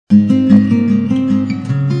We're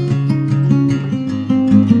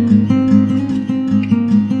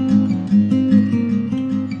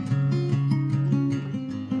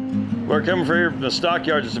coming from here from the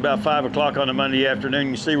stockyards. It's about 5 o'clock on a Monday afternoon.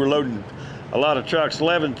 You see we're loading a lot of trucks,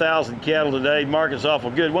 11,000 cattle today. Market's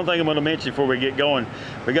awful good. One thing I'm going to mention before we get going,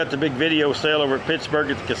 we got the big video sale over at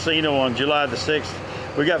Pittsburgh at the casino on July the 6th.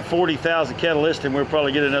 We got 40,000 cattle listed, and we'll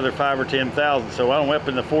probably get another 5 or 10,000. So I'm up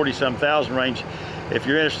in the 40-some thousand range. If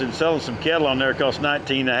you're interested in selling some cattle on there, it costs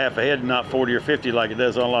 19 and a half a head, and not 40 or 50 like it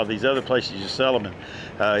does on a lot of these other places you sell them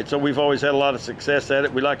in. So we've always had a lot of success at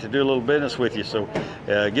it. We like to do a little business with you. So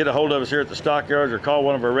get a hold of us here at the stockyards or call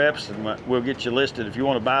one of our reps, and we'll get you listed. If you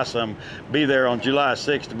want to buy some, be there on July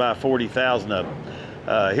 6th to buy 40,000 of them.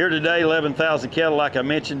 Here today, 11,000 cattle, like I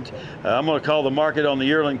mentioned. I'm going to call the market on the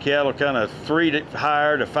yearling cattle kind of 3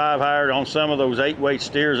 higher to 5 higher on some of those 8-weight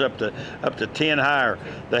steers, up to 10 higher.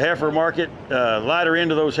 The heifer market, lighter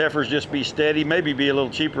end of those heifers, just be steady, maybe be a little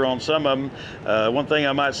cheaper on some of them. One thing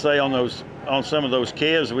I might say on some of those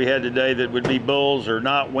calves we had today that would be bulls or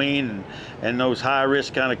not weaned, and those high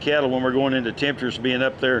risk kind of cattle, when we're going into temperatures being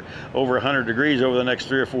up there over 100 degrees over the next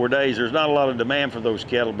 3 or 4 days, there's not a lot of demand for those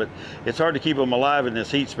cattle, but it's hard to keep them alive in this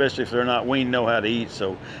heat, especially if they're not weaned, know how to eat.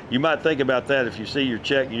 So you might think about that. If you see your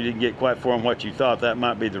check and you didn't get quite for them what you thought, that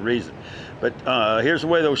might be the reason. But here's the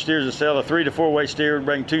way those steers will sell. A 3 to 4 weight steer would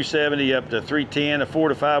bring 270 up to 310. A 4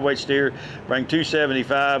 to 5 weight steer bring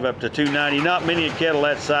 275 up to 290. Not many cattle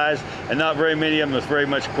that size, and not very many of them with very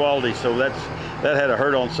much quality. So that had a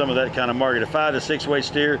hurt on some of that kind of market. A 5 to 6 weight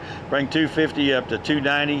steer bring 250 up to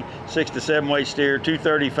 290. 6 to 7 weight steer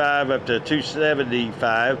 235 up to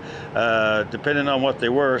 275, depending on what they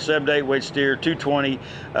were. 7 to 8 weight steer 220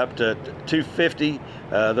 up to 250.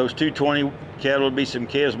 Those 220 cattle would be some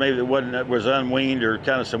calves maybe that was unweaned, or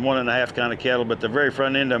kind of some 1.5 kind of cattle, but the very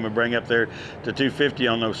front end of them would bring up there to 250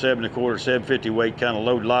 on those 7 1/4, 750 weight kind of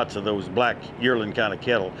load lots of those black yearling kind of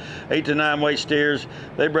cattle. 8 to 9 weight steers,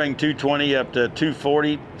 they bring 220 up to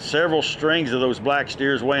 240. Several strings of those black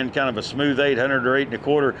steers weighing kind of a smooth 800 or 8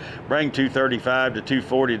 1/4 bring 235 to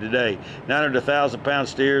 240 today. 900 to 1,000 pound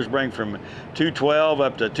steers bring from 212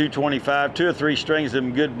 up to 225. 2 or 3 strings of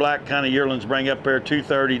them good black kind of yearlings bring up there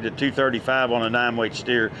 230 to 235 on a 9-weight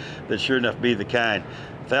steer that sure enough be the kind.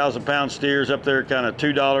 1,000-pound steers up there kind of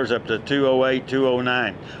 $2 up to 208,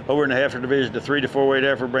 209. Over in the heifer division, the 3 to 4 weight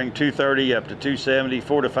heifer bring 230 up to 270.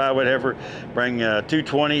 4 to 5 weight heifer bring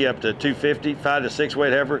 220 up to 250. 5 to 6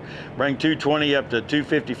 weight heifer bring 220 up to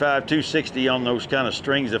 255, 260 on those kind of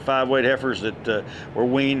strings of 5 weight heifers that were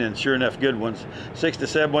weaned, and sure enough good ones. 6 to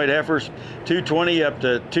 7 weight heifers 220 up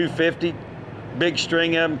to 250. Big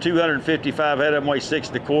string of them, 255 head of them weigh 6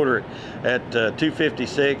 1/4 at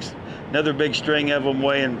 256. Another big string of them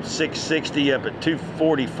weighing 660 up at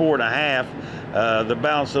 244 and a half. The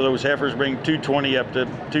balance of those heifers bring 220 up to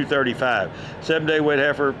 235. 7-day weight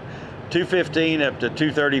heifer 215 up to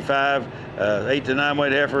 235. 8 to 9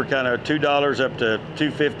 weight heifer kind of $2 up to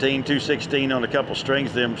 215, 216 on a couple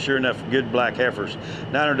strings. Them sure enough good black heifers.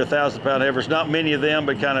 900 to 1,000 pound heifers, not many of them,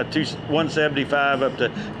 but kind of 175 up to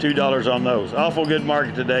 $2 on those. Awful good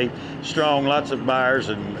market today, strong, lots of buyers,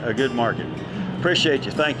 and a good market. Appreciate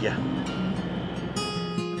you. Thank you.